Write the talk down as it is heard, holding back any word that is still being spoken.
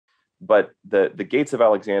But the gates of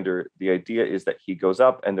Alexander, the idea is that he goes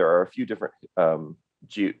up, and there are a few different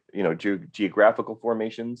geographical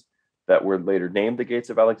formations that were later named the gates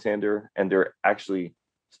of Alexander, and they're actually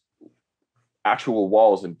actual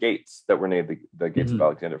walls and gates that were named the gates of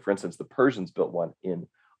Alexander. For instance, the Persians built one in,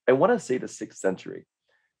 I want to say, the 6th century,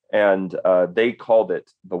 and they called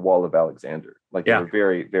it the Wall of Alexander. Like they were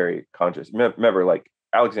very, very conscious. Remember, like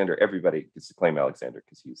Alexander, everybody gets to claim Alexander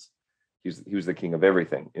because he was the king of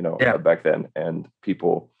everything, back then, and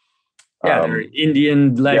people. There are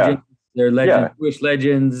Indian legends, there are legends, Jewish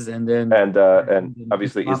legends, and then and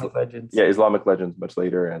obviously Islamic legends. Islamic legends much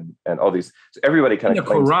later, and all these. So everybody kind of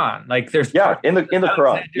claims Quran, like there's in the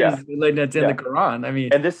Quran, that's in the Quran. I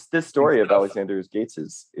mean, and this story of Alexander's gates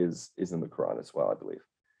is in the Quran as well, I believe.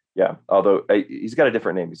 Yeah, although he's got a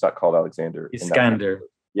different name. He's not called Alexander. Iskander.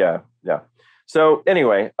 Yeah. So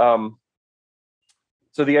anyway,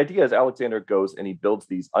 so the idea is Alexander goes and he builds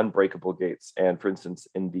these unbreakable gates. And for instance,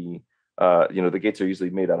 in the the gates are usually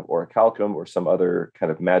made out of orichalcum or some other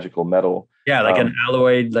kind of magical metal. Yeah, like an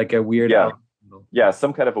alloy, like a weird alloy. Yeah,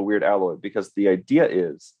 some kind of a weird alloy, because the idea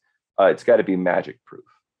is it's got to be magic proof,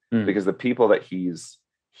 because the people that he's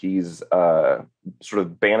sort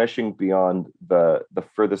of banishing beyond the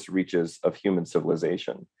furthest reaches of human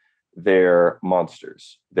civilization, they're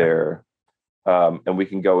monsters. And we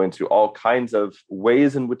can go into all kinds of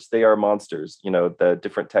ways in which they are monsters. The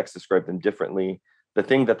different texts describe them differently. The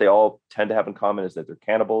thing that they all tend to have in common is that they're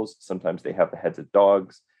cannibals. Sometimes they have the heads of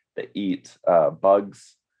dogs. They eat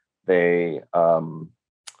bugs. They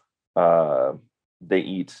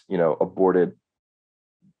eat, aborted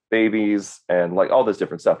babies and like all this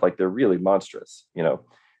different stuff. Like they're really monstrous,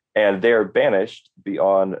 and they're banished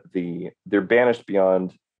beyond.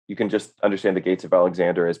 You can just understand the gates of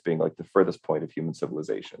Alexander as being like the furthest point of human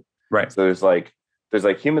civilization. Right. So there's like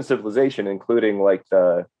human civilization, including like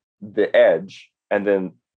the edge, and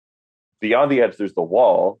then beyond the edge there's the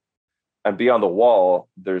wall, and beyond the wall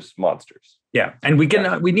there's monsters. Yeah, and we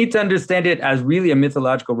need to understand it as really a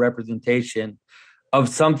mythological representation of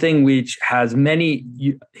something which has many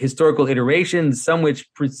historical iterations, some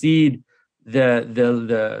which precede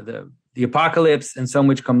the apocalypse and some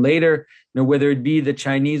which come later. Whether it be the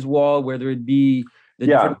Chinese wall, whether it be the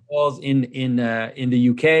different walls in the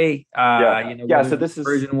UK, so this is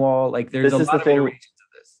Persian wall. Like there's a lot of iterations of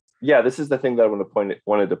this. Yeah, this is the thing that I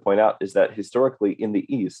wanted to point out, is that historically in the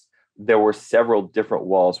East there were several different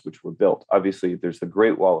walls which were built. Obviously, there's the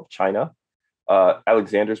Great Wall of China,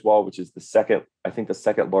 Alexander's Wall, which is the second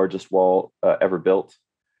largest wall ever built,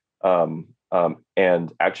 and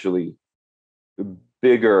actually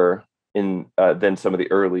bigger than some of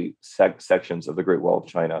the early sections of the Great Wall of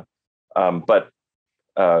China. But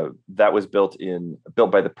that was built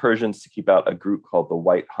by the Persians to keep out a group called the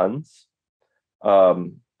White Huns. But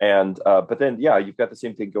then, you've got the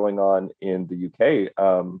same thing going on in the UK.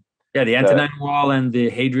 The Antonine Wall and the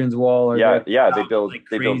Hadrian's Wall. They build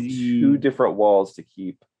 2 different walls to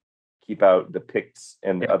keep out the Picts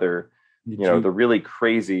and the other, the really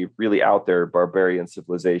crazy, really out there barbarian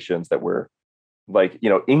civilizations that were like,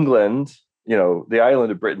 England, the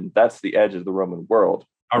island of Britain. That's the edge of the Roman world.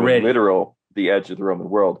 Already, literal the edge of the Roman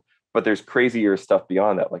world. But there's crazier stuff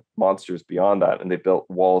beyond that, like monsters beyond that, and they built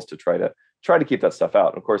walls to try to keep that stuff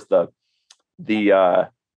out. And of course, the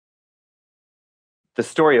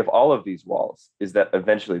story of all of these walls is that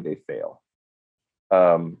eventually they fail.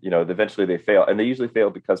 Eventually they fail, and they usually fail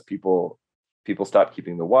because people stopped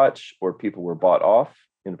keeping the watch, or people were bought off.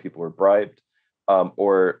 People were bribed,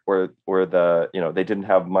 or they didn't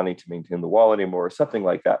have money to maintain the wall anymore, or something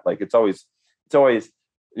like that. Like it's always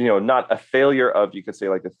not a failure of, you could say,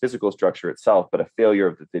 like the physical structure itself, but a failure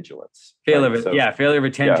of the vigilance. Failure of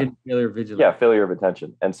attention, failure of vigilance. Yeah, failure of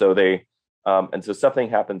attention. And so so something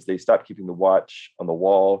happens. They stop keeping the watch on the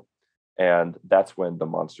wall, and that's when the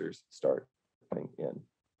monsters start coming in.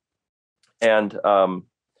 And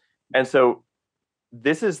so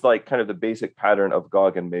this is like kind of the basic pattern of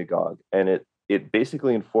Gog and Magog, and it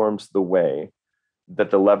basically informs the way that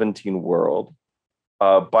the Levantine world,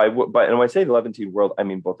 and when I say the Levantine world, I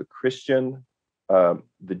mean both the Christian,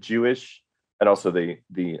 the Jewish, and also the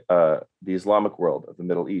Islamic world of the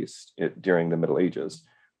Middle East during the Middle Ages.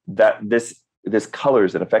 That this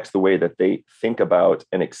colors and affects the way that they think about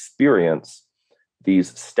and experience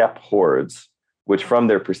these steppe hordes, which from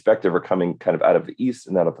their perspective are coming kind of out of the east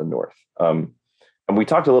and out of the north. And we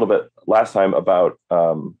talked a little bit last time about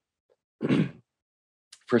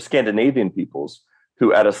for Scandinavian peoples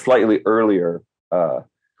who at a slightly earlier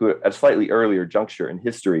juncture in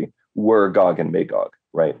history were Gog and Magog,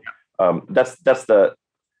 right? That's the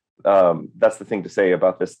thing to say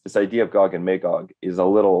about this idea of Gog and Magog is a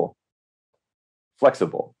little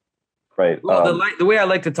flexible, right? Well, the way I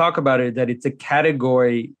like to talk about it, that it's a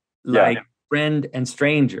category like friend and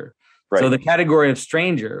stranger. Right. So the category of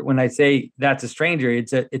stranger, when I say that's a stranger,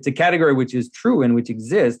 it's a category which is true and which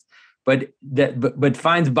exists, but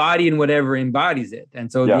finds body in whatever embodies it.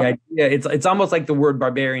 And so the idea, it's almost like the word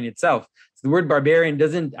barbarian itself. So the word barbarian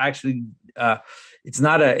doesn't actually it's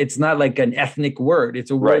not like an ethnic word.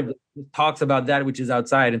 It's a word that talks about that which is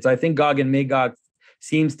outside. And so I think Gog and Magog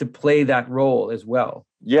seems to play that role as well.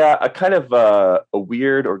 Yeah, a kind of a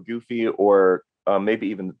weird or goofy or maybe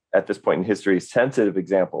even at this point in history, sensitive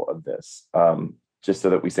example of this, just so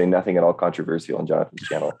that we say nothing at all controversial on Jonathan's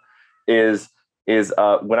channel, is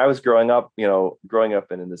when I was growing up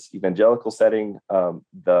in this evangelical setting, in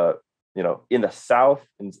the South,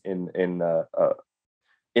 in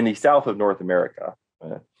the South of North America,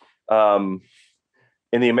 in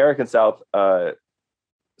the American South.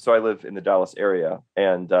 So I live in the Dallas area,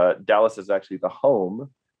 and Dallas is actually the home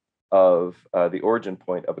of the origin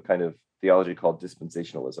point of a kind of theology called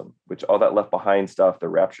dispensationalism, which all that left behind stuff, the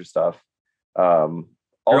rapture stuff, all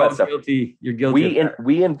that stuff. Guilty. You're guilty.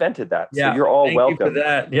 We invented that. Yeah. So you're all Thank welcome. You for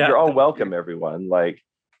that. Yeah. You're all welcome, everyone. Like,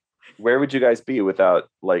 where would you guys be without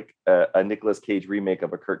like a Nicolas Cage remake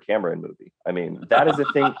of a Kirk Cameron movie? I mean, that is a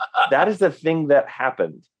thing. That is the thing that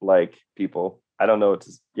happened. Like, people, I don't know.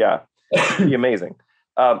 It's pretty amazing.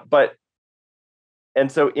 And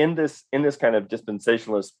so in this kind of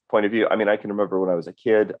dispensationalist point of view, I mean, I can remember when I was a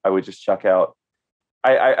kid, I would just chuck out.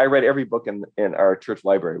 I read every book in our church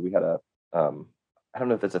library. We had I don't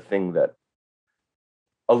know if that's a thing that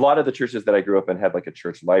a lot of the churches that I grew up in had like a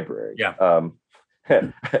church library. Yeah.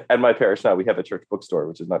 At my parish now, we have a church bookstore,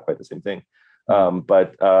 which is not quite the same thing.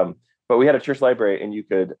 But we had a church library, and you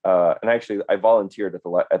could. And actually, I volunteered at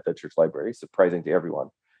the church library, surprising to everyone.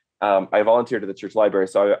 I volunteered at the church library,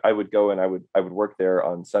 so I would go and I would work there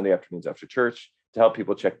on Sunday afternoons after church to help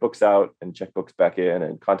people check books out and check books back in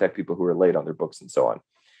and contact people who were late on their books and so on.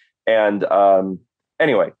 And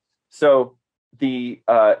anyway, so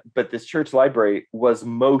but this church library was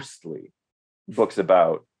mostly books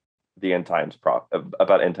about the end times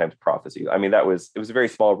about end times prophecy. I mean, it was a very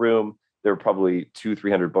small room. There were probably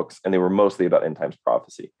 200-300 books, and they were mostly about end times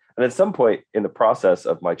prophecy. And at some point in the process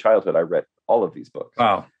of my childhood, I read all of these books.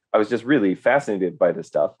 Wow. I was just really fascinated by this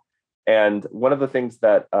stuff. And one of the things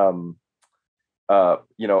that,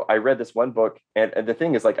 I read this one book, and the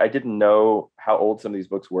thing is, like, I didn't know how old some of these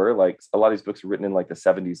books were. Like, a lot of these books were written in like the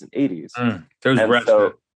 70s and 80s. And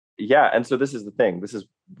so this is the thing. This is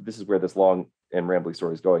where this long and rambling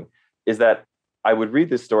story is going, is that I would read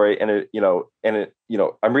this story and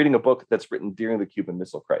I'm reading a book that's written during the Cuban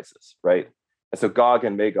Missile Crisis, right? And so Gog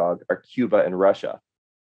and Magog are Cuba and Russia.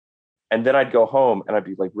 And then I'd go home and I'd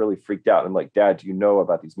be like really freaked out. I'm like, Dad, do you know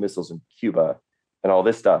about these missiles in Cuba and all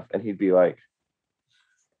this stuff? And he'd be like,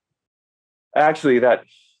 actually, that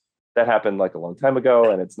happened like a long time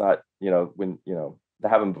ago. And it's not, when, that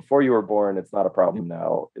happened before you were born. It's not a problem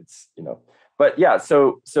now. It's, but yeah.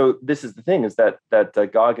 So this is the thing, is that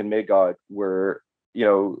Gog and Magog were,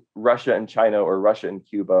 Russia and China, or Russia and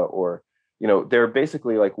Cuba, or, they're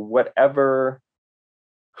basically like whoever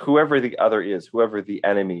the other is, whoever the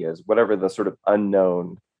enemy is, whatever the sort of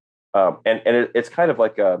unknown, it's kind of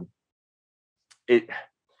like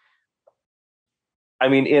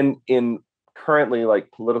in currently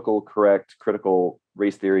like politically correct, critical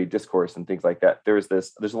race theory discourse and things like that, there's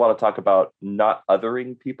a lot of talk about not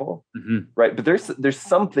othering people, right? But there's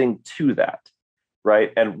something to that,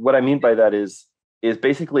 right? And what I mean by that is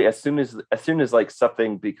basically as soon as like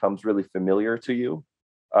something becomes really familiar to you,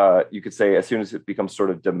 you could say as soon as it becomes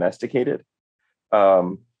sort of domesticated,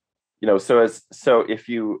 so if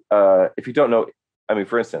you don't know, I mean,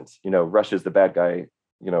 for instance, Russia's the bad guy,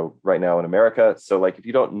 right now in America. So like, if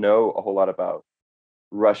you don't know a whole lot about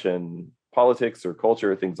Russian politics or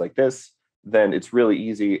culture or things like this, then it's really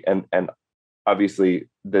easy. And obviously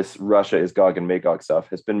this Russia is Gog and Magog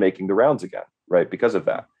stuff has been making the rounds again, right? Because of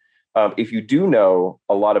that. If you do know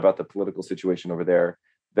a lot about the political situation over there,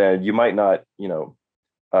 then you might not,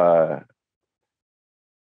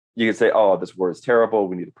 you could say, oh, this war is terrible,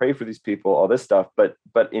 we need to pray for these people, all this stuff. But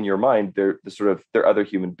in your mind, they're other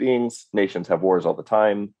human beings. Nations have wars all the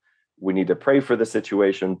time. We need to pray for the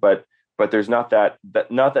situation. But there's not that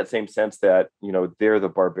same sense that, they're the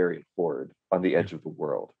barbarian horde on the edge of the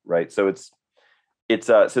world, right? So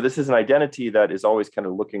so this is an identity that is always kind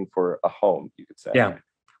of looking for a home, you could say. Yeah.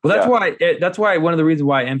 Well, that's why one of the reasons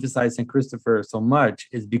why I emphasize St. Christopher so much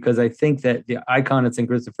is because I think that the icon of St.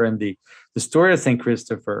 Christopher and the story of St.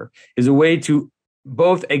 Christopher is a way to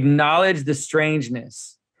both acknowledge the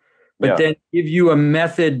strangeness but then give you a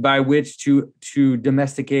method by which to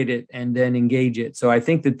domesticate it and then engage it. So I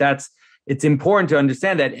think it's important to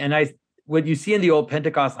understand that. And what you see in the old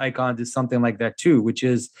Pentecost icons is something like that too, which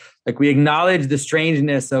is like we acknowledge the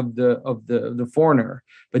strangeness of the foreigner,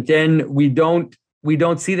 but then we don't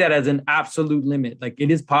see that as an absolute limit. Like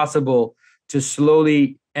it is possible to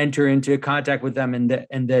slowly enter into contact with them and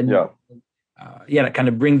then kind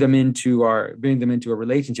of bring them into a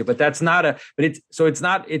relationship. But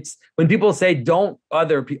it's when people say don't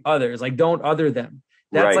other others, like don't other them.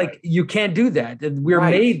 That's like, you can't do that. We're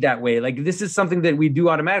made that way. Like this is something that we do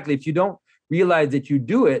automatically. If you don't realize that you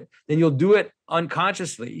do it, then you'll do it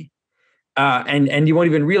unconsciously. And you won't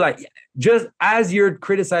even realize, just as you're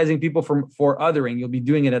criticizing people for othering, you'll be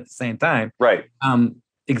doing it at the same time. Right.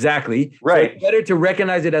 Exactly. Right. So it's better to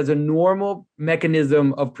recognize it as a normal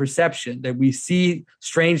mechanism of perception, that we see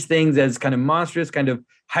strange things as kind of monstrous, kind of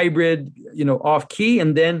hybrid, off key.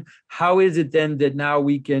 And then how is it then that now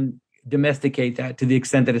we can domesticate that to the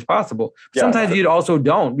extent that it's possible? Yeah, sometimes you also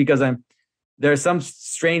don't, because there are some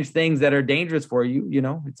strange things that are dangerous for you.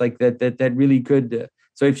 It's like that really could.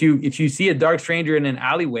 So if you see a dark stranger in an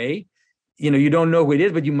alleyway, you don't know who it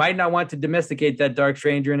is, but you might not want to domesticate that dark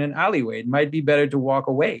stranger in an alleyway. It might be better to walk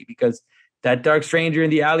away, because that dark stranger in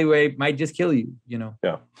the alleyway might just kill you.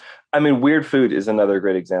 Yeah, I mean, weird food is another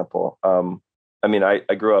great example.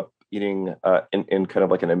 I grew up eating in kind of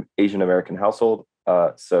like an Asian American household.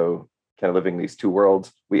 So kind of living these two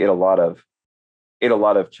worlds. We ate a lot of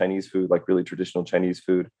Chinese food, like really traditional Chinese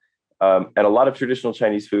food, and a lot of traditional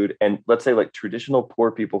Chinese food, and let's say like traditional poor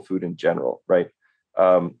people food in general, right?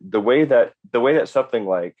 The way that something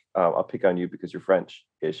like I'll pick on you because you're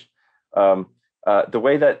French-ish. The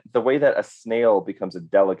way that a snail becomes a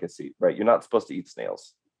delicacy, right? You're not supposed to eat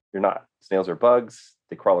snails. You're not. Snails are bugs.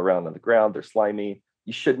 They crawl around on the ground. They're slimy.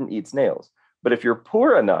 You shouldn't eat snails. But if you're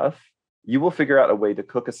poor enough, you will figure out a way to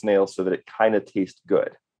cook a snail so that it kind of tastes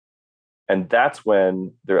good. And that's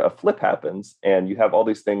when a flip happens, and you have all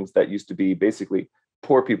these things that used to be basically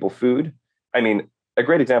poor people food. I mean, a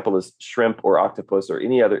great example is shrimp or octopus or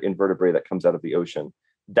any other invertebrate that comes out of the ocean.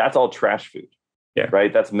 That's all trash food,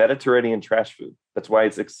 right? That's Mediterranean trash food. That's why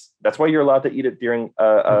you're allowed to eat it during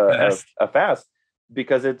a fast,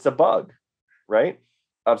 because it's a bug, right?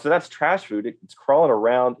 So that's trash food. It's crawling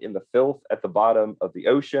around in the filth at the bottom of the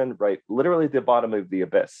ocean, right? Literally at the bottom of the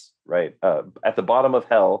abyss, right? At the bottom of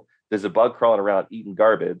hell, there's a bug crawling around eating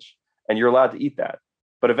garbage, and you're allowed to eat that.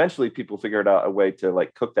 But eventually people figured out a way to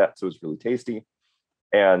like cook that so it's really tasty.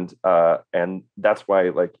 And that's why,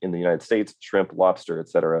 like in the United States, shrimp, lobster, et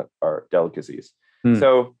cetera, are delicacies.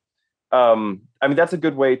 So, that's a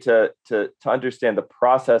good way to understand the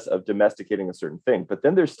process of domesticating a certain thing. But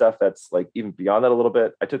then there's stuff that's like even beyond that a little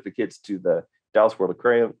bit. I took the kids to the Dallas World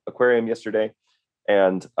Aquarium yesterday,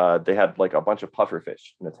 and they had like a bunch of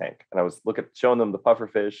pufferfish in a tank. And I was showing them the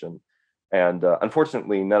pufferfish, and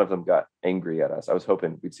unfortunately, none of them got angry at us. I was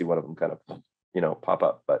hoping we'd see one of them kind of, pop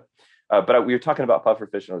up, but we were talking about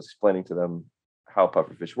pufferfish, and I was explaining to them how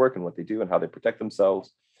pufferfish work and what they do and how they protect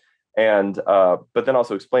themselves. And but then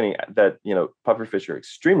also explaining that pufferfish are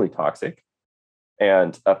extremely toxic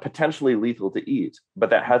and potentially lethal to eat, but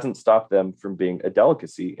that hasn't stopped them from being a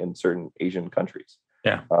delicacy in certain Asian countries.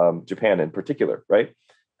 Yeah, Japan in particular, right?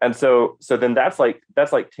 And so then that's like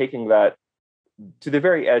taking that to the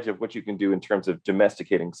very edge of what you can do in terms of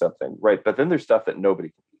domesticating something, right? But then there's stuff that nobody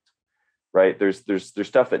can eat, right? There's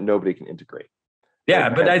stuff that nobody can integrate. Yeah,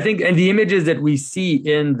 but I think, and the images that we see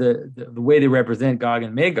in the way they represent Gog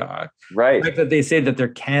and Magog, right? The fact that they say that they're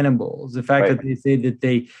cannibals, the fact that they say that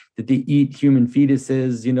they eat human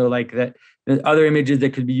fetuses, like that. The other images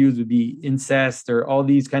that could be used would be incest or all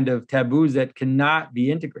these kind of taboos that cannot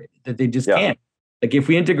be integrated, that they just can't. Like if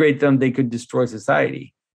we integrate them, they could destroy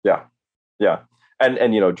society. Yeah,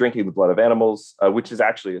 and drinking the blood of animals, which is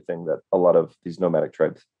actually a thing that a lot of these nomadic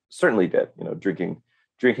tribes certainly did.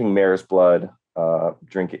 Drinking mare's blood.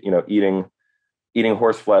 Eating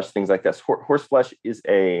horse flesh, things like this. Horse flesh is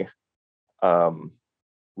a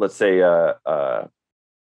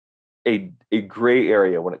gray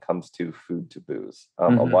area when it comes to food taboos. A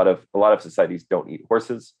lot of societies don't eat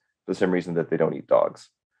horses for the same reason that they don't eat dogs.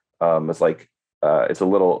 It's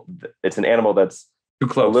an animal that's too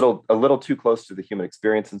close. a little too close to the human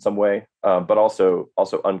experience in some way, but also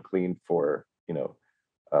unclean for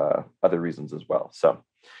other reasons as well. So.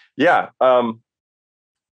 Yeah.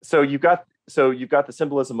 So you've got the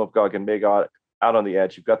symbolism of Gog and Magog out on the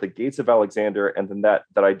edge. You've got the Gates of Alexander, and then that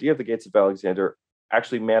idea of the Gates of Alexander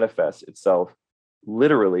actually manifests itself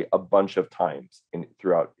literally a bunch of times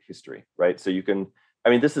throughout history, right? So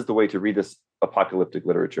this is the way to read this apocalyptic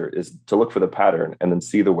literature is to look for the pattern and then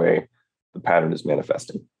see the way the pattern is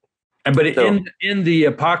manifesting. But in the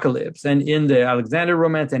apocalypse and in the Alexander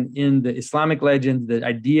romance and in the Islamic legend, the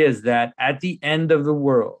idea is that at the end of the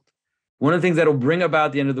world, one of the things that will bring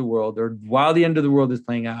about the end of the world, or while the end of the world is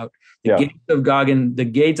playing out, the gates of Gog and the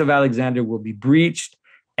gates of Alexander will be breached,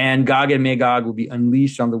 and Gog and Magog will be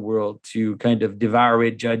unleashed on the world to kind of devour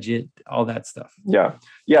it, judge it, all that stuff.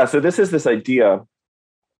 Yeah. So this idea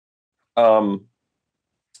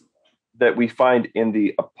that we find in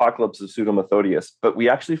the Apocalypse of Pseudo-Methodius, but we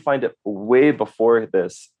actually find it way before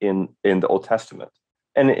this in the Old Testament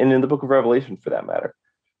and in the Book of Revelation, for that matter,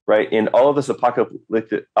 right? In all of this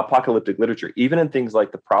apocalyptic literature, even in things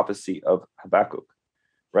like the prophecy of Habakkuk,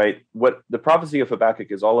 right? What the prophecy of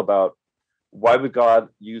Habakkuk is all about: why would God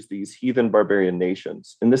use these heathen barbarian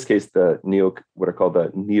nations? In this case, what are called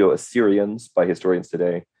the Neo-Assyrians by historians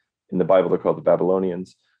today. In the Bible, they're called the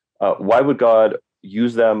Babylonians. Why would God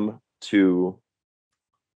use them to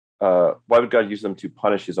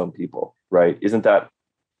punish his own people, right? Isn't that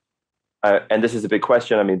and this is a big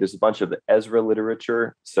question. I mean, there's a bunch of the Ezra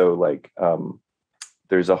literature, so like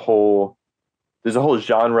there's a whole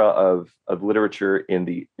genre of literature in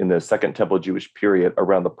the Second Temple Jewish period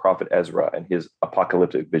around the prophet Ezra and his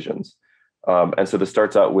apocalyptic visions. And so this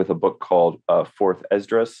starts out with a book called Fourth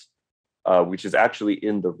Esdras, which is actually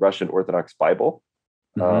in the Russian Orthodox Bible.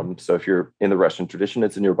 So if you're in the Russian tradition,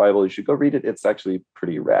 it's in your Bible, you should go read it. It's actually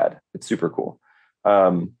pretty rad. It's super cool.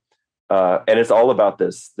 And it's all about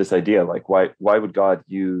this idea, like why would God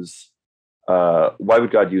use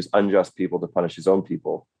unjust people to punish his own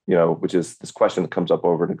people, which is this question that comes up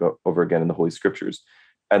over and over again in the Holy Scriptures.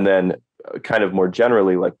 And then kind of more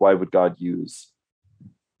generally, like, why would God use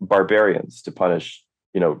barbarians to punish,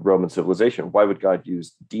 Roman civilization? Why would God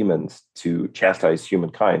use demons to chastise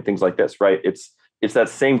humankind? Things like this, right? It's that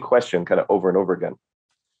same question kind of over and over again.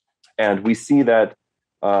 And we see that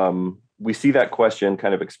question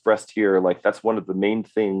kind of expressed here. Like, that's one of the main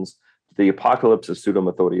things the Apocalypse of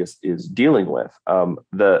Pseudo-Methodius is dealing with.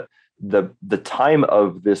 The time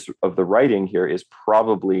of the writing here is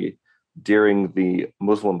probably during the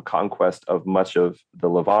Muslim conquest of much of the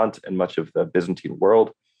Levant and much of the Byzantine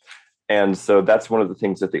world. And so that's one of the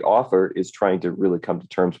things that the author is trying to really come to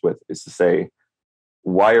terms with, is to say,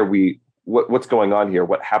 what's going on here?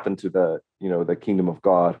 What happened to the kingdom of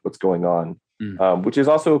God? What's going on? Which is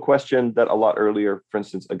also a question that a lot earlier, for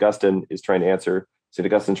instance, St. Augustine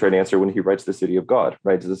trying to answer when he writes The City of God,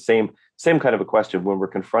 right? It's the same kind of a question when we're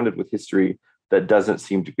confronted with history that doesn't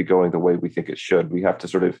seem to be going the way we think it should. We have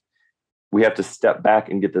to step back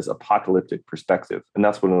and get this apocalyptic perspective. And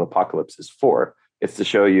that's what an apocalypse is for. It's to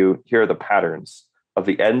show you, here are the patterns of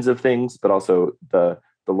the ends of things, but also the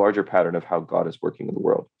larger pattern of how God is working in the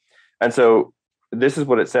world. And so this is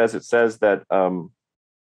what it says. It says that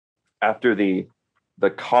after the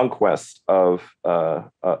conquest of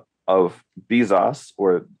Bezos,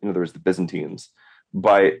 or there's the Byzantines,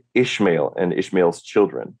 by Ishmael and Ishmael's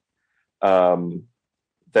children,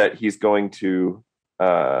 that he's going to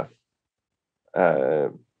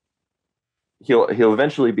he'll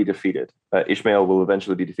eventually be defeated. Ishmael will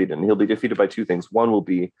eventually be defeated, and he'll be defeated by two things. One will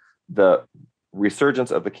be the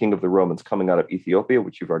resurgence of the king of the Romans coming out of Ethiopia,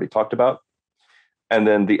 which you've already talked about. And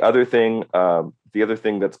then the other thing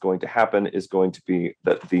that's going to happen is going to be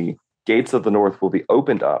that the gates of the north will be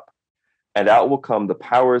opened up, and out will come the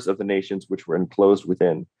powers of the nations which were enclosed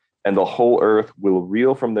within, and the whole earth will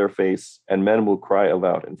reel from their face, and men will cry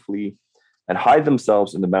aloud and flee, and hide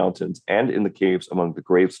themselves in the mountains and in the caves among the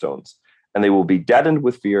gravestones. And they will be deadened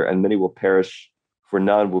with fear, and many will perish, for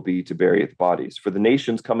none will be to bury the bodies. For the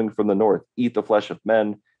nations coming from the north eat the flesh of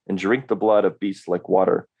men, and drink the blood of beasts like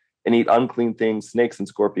water, and eat unclean things, snakes and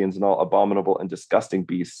scorpions, and all abominable and disgusting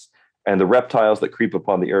beasts, and the reptiles that creep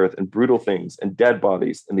upon the earth, and brutal things, and dead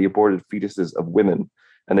bodies, and the aborted fetuses of women.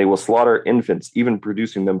 And they will slaughter infants, even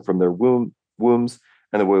producing them from their wombs,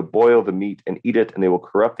 and they will boil the meat and eat it, and they will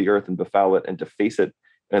corrupt the earth and befoul it and deface it,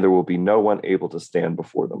 and there will be no one able to stand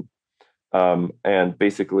before them. And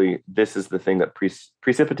basically, this is the thing that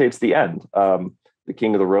precipitates the end. The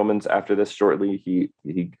king of the Romans, after this, shortly, he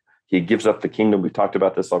gives up the kingdom. We've talked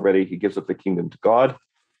about this already. He gives up the kingdom to God.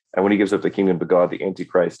 And when he gives up the kingdom to God, the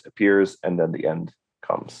Antichrist appears, and then the end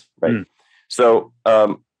comes, right? So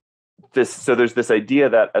there's this idea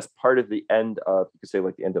that as part of the end of, you could say,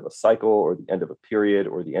 like the end of a cycle, or the end of a period,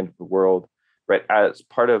 or the end of the world, right? As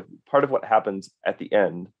part of what happens at the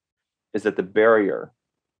end is that the barrier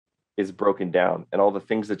is broken down, and all the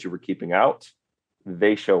things that you were keeping out,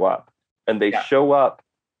 they show up, and they show up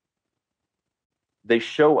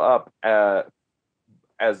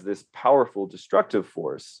as this powerful destructive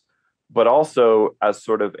force, but also as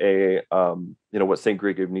sort of a what St.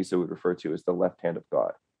 Gregory of Nyssa would refer to as the left hand of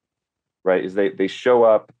God, right? Is they show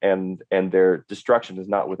up and their destruction is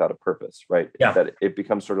not without a purpose, right? Yeah. That it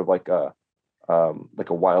becomes sort of like a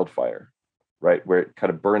wildfire, right? Where it kind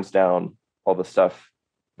of burns down all the stuff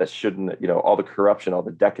that shouldn't, all the corruption, all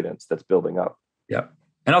the decadence that's building up. Yeah.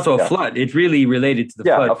 And also a flood. It's really related to the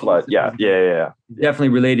flood. Yeah, a flood. Yeah. Definitely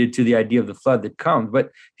related to the idea of the flood that comes.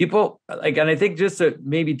 But people and I think just to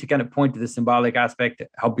kind of point to the symbolic aspect,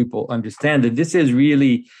 how people understand that this is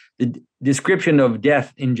really the description of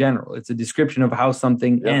death in general. It's a description of how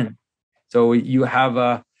something ends. So you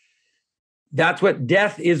have that's what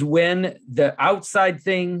death is, when the outside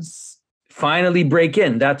things finally break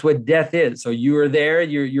in. That's what death is. So you are there,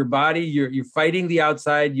 your body, you're fighting the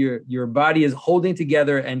outside, your body is holding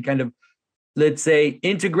together and kind of, let's say,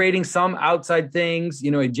 integrating some outside things,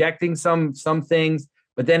 ejecting some things,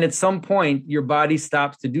 but then at some point your body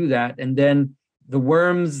stops to do that. And then the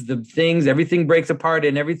worms, the things, everything breaks apart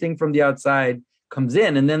and everything from the outside comes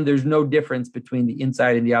in. And then there's no difference between the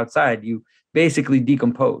inside and the outside. You basically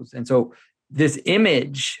decompose. And so this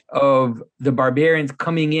image of the barbarians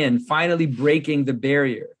coming in, finally breaking the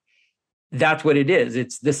barrier, that's what it is.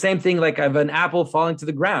 It's the same thing like of an apple falling to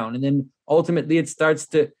the ground. And then ultimately it starts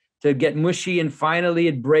to get mushy and finally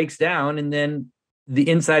it breaks down. And then the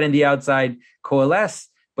inside and the outside coalesce.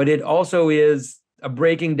 But it also is a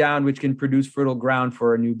breaking down, which can produce fertile ground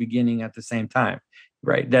for a new beginning at the same time,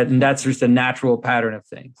 right? And that's just a natural pattern of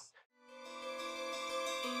things.